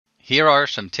Here are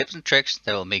some tips and tricks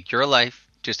that will make your life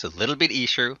just a little bit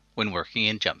easier when working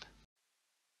in JMP.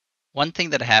 One thing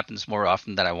that happens more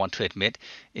often than I want to admit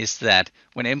is that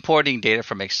when importing data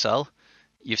from Excel,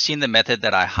 you've seen the method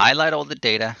that I highlight all the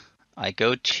data, I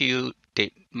go to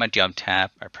my JMP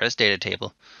tab, I press data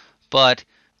table, but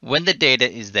when the data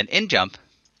is then in JMP,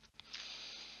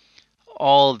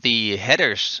 all the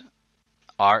headers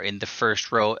are in the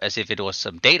first row as if it was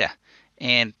some data.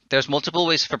 And there's multiple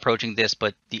ways of approaching this,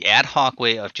 but the ad hoc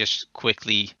way of just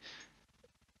quickly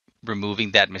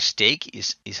removing that mistake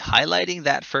is highlighting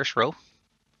that first row,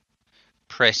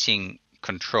 pressing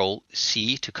Control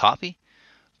C to copy,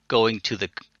 going to the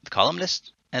column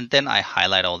list, and then I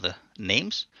highlight all the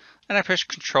names, and I press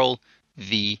Control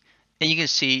V, and you can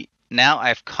see now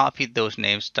I've copied those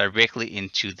names directly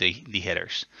into the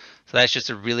headers. So that's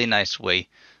just a really nice way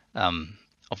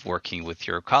of working with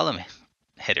your column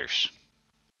headers.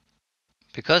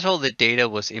 Because all the data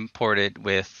was imported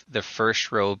with the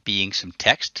first row being some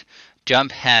text,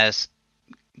 JMP has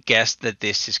guessed that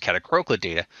this is categorical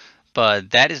data,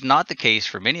 but that is not the case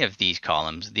for many of these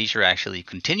columns. These are actually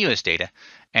continuous data,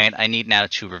 and I need now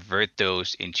to revert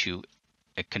those into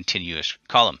a continuous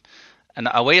column. And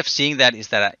a way of seeing that is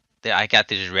that I got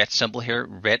this red symbol here,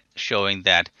 red showing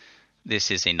that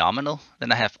this is a nominal,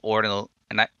 then I have ordinal,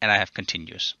 and I have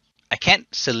continuous. I can't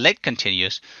select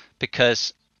continuous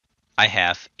because I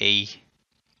have a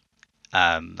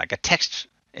like a text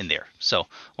in there. So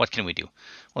what can we do?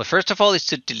 Well, first of all is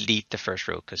to delete the first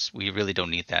row because we really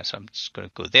don't need that. So I'm just going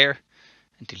to go there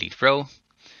and delete row.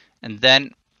 And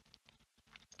then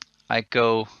I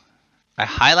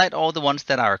highlight all the ones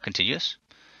that are continuous.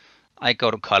 I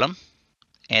go to column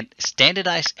and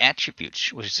standardize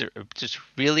attributes, which is just a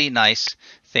really nice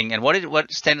thing. And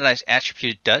what standardized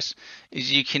attribute does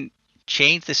is you can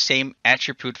change the same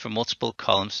attribute for multiple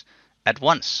columns at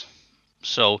once.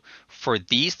 So for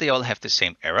these, they all have the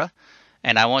same error,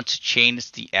 and I want to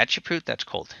change the attribute that's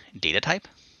called data type.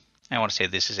 I want to say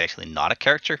this is actually not a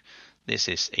character. This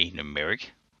is a numeric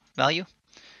value.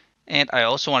 And I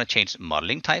also want to change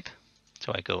modeling type.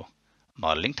 So I go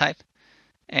modeling type,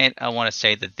 and I want to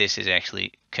say that this is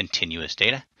actually continuous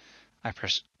data. I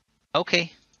press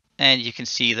OK, and you can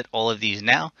see that all of these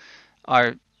now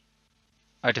are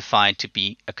defined to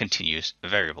be a continuous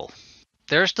variable.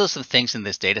 There are still some things in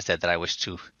this data set that I wish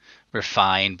to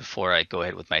refine before I go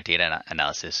ahead with my data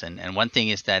analysis. And one thing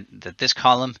is that this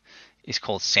column is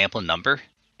called sample number,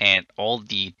 and all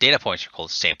the data points are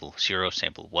called sample 0,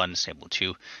 sample 1, sample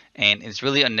 2. And it's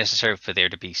really unnecessary for there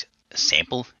to be a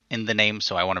sample in the name,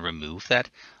 so I want to remove that.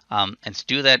 And to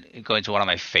do that, go into one of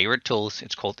my favorite tools.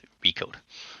 It's called Recode.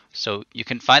 So you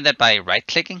can find that by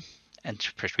right-clicking and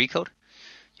press Recode.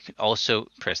 You can also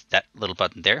press that little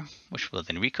button there, which will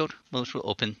then Recode, which will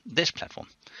open this platform.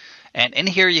 And in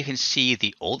here, you can see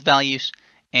the old values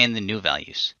and the new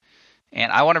values.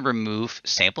 And I want to remove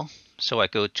sample. So I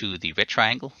go to the red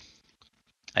triangle.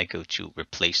 I go to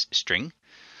replace string.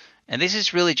 And this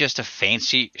is really just a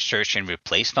fancy search and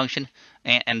replace function.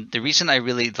 And the reason I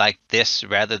really like this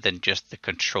rather than just the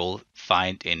control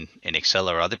find in Excel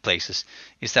or other places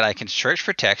is that I can search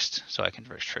for text. So I can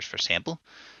search for sample.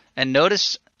 And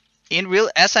notice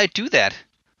as I do that,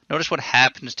 notice what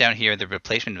happens down here in the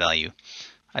replacement value.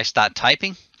 I start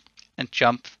typing and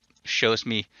JMP shows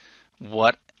me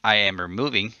what I am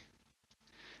removing.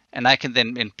 And I can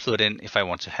then input in if I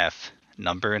want to have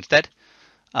number instead.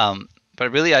 But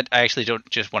really, I actually don't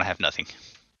just want to have nothing.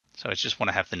 So I just want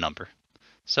to have the number.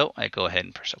 So I go ahead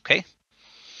and press OK.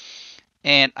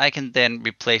 And I can then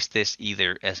replace this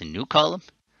either as a new column.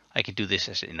 I can do this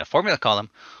as in a formula column,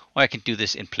 or I can do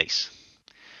this in place.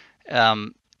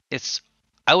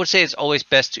 I would say it's always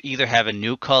best to either have a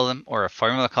new column or a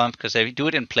formula column, because if you do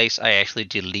it in place, I actually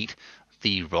delete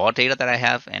the raw data that I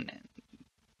have, and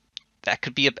that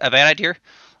could be a bad idea.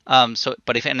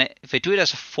 But if I do it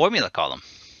as a formula column,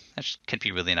 that can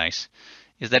be really nice,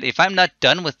 is that if I'm not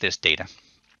done with this data,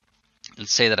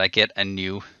 let's say that I get a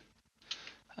new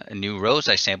rows,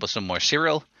 I sample some more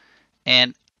cereal,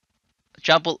 and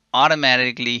JMP will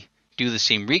automatically do the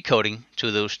same recoding to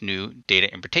those new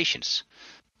data importations.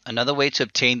 Another way to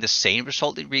obtain the same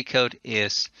result in Recode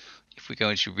is if we go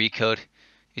into Recode,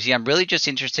 you see I'm really just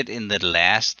interested in the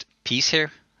last piece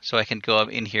here. So I can go up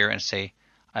in here and say,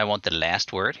 I want the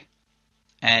last word,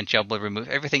 and JMP will remove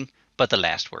everything but the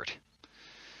last word.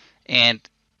 And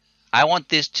I want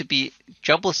this to be,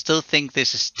 JMP will still think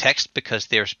this is text because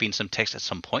there's been some text at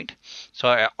some point. So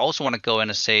I also want to go in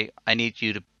and say, I need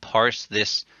you to parse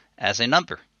this as a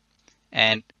number.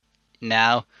 And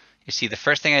now you see the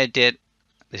first thing I did,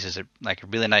 this is like a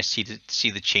really nice to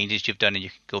see the changes you've done, and you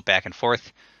can go back and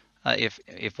forth.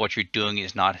 if what you're doing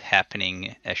is not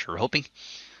happening as you're hoping.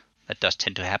 That does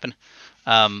tend to happen.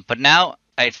 But now,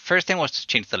 first thing was to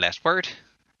change the last word,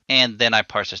 and then I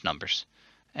parse as numbers.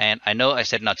 And I know I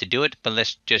said not to do it, but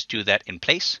let's just do that in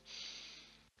place.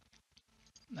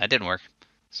 That didn't work.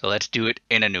 So let's do it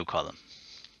in a new column.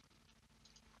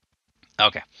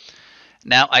 Okay.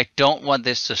 Now I don't want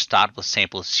this to start with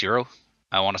sample 0.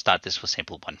 I want to start this with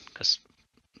sample 1 because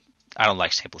I don't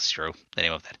like sample 0, the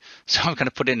name of that. So I'm going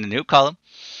to put it in a new column.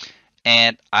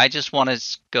 And I just want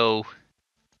to go,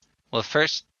 well,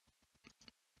 first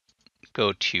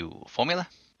go to formula.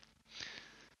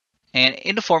 And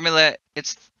in the formula,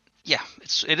 it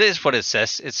is what it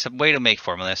says. It's a way to make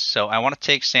formulas. So I want to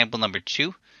take sample number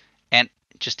 2 and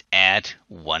just add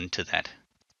 1 to that.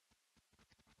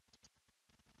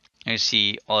 And you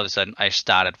see all of a sudden I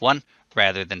start at 1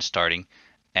 rather than starting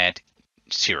at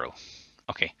 0.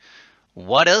 Okay,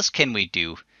 what else can we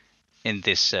do in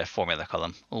this formula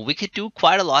column? Well, we could do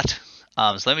quite a lot.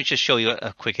 So let me just show you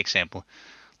a quick example.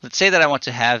 Let's say that I want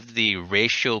to have the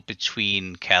ratio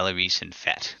between calories and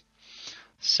fat.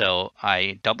 So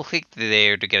I double click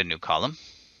there to get a new column.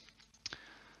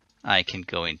 I can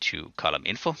go into column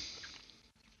info.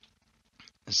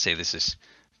 Let's say this is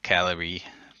calorie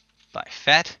by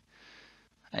fat.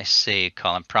 I say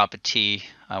column property,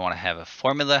 I want to have a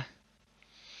formula,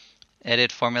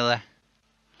 edit formula,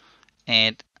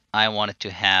 and I want it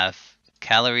to have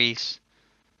calories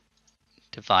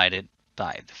divided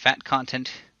by the fat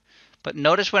content. But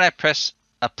notice when I press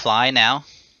apply now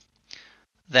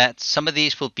that some of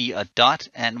these will be a dot.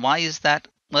 And why is that?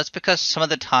 Well, it's because some of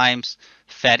the times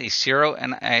fat is 0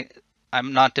 and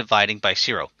I'm not dividing by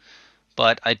 0.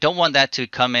 But I don't want that to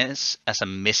come in as a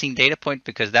missing data point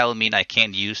because that will mean I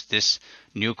can't use this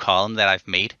new column that I've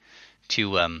made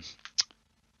to,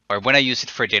 or when I use it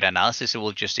for data analysis, it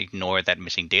will just ignore that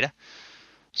missing data.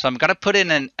 So I'm going to put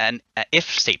in an if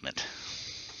statement.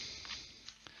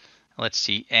 Let's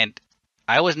see. And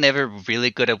I was never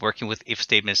really good at working with if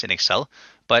statements in Excel,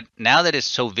 but now that it's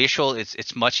so visual,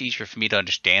 it's much easier for me to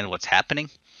understand what's happening.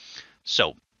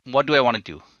 So what do I want to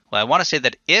do? Well, I want to say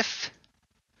that if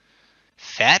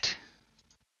fat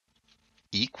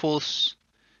equals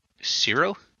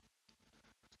 0,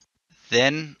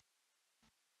 then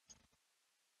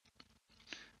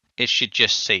it should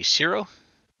just say 0.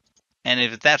 And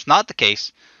if that's not the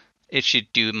case, it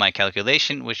should do my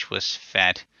calculation, which was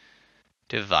fat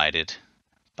divided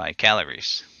by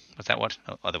calories. Was that what?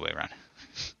 No, other way around.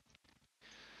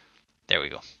 There we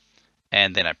go.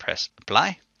 And then I press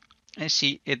apply. And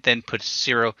see, it then puts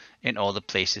 0 in all the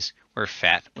places where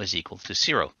fat was equal to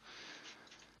 0.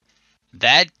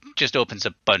 That just opens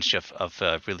a bunch of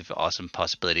really awesome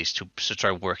possibilities to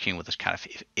start working with this kind of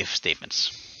if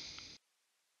statements.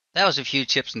 That was a few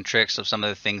tips and tricks of some of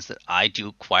the things that I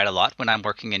do quite a lot when I'm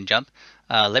working in JMP.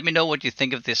 Let me know what you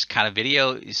think of this kind of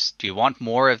video. Do you want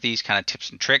more of these kind of tips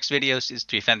and tricks videos?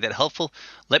 Do you find that helpful?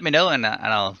 Let me know and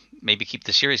I'll maybe keep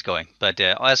the series going. But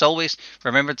as always,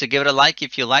 remember to give it a like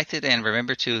if you liked it, and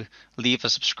remember to leave a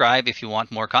subscribe if you want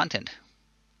more content.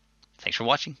 Thanks for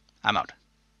watching. I'm out.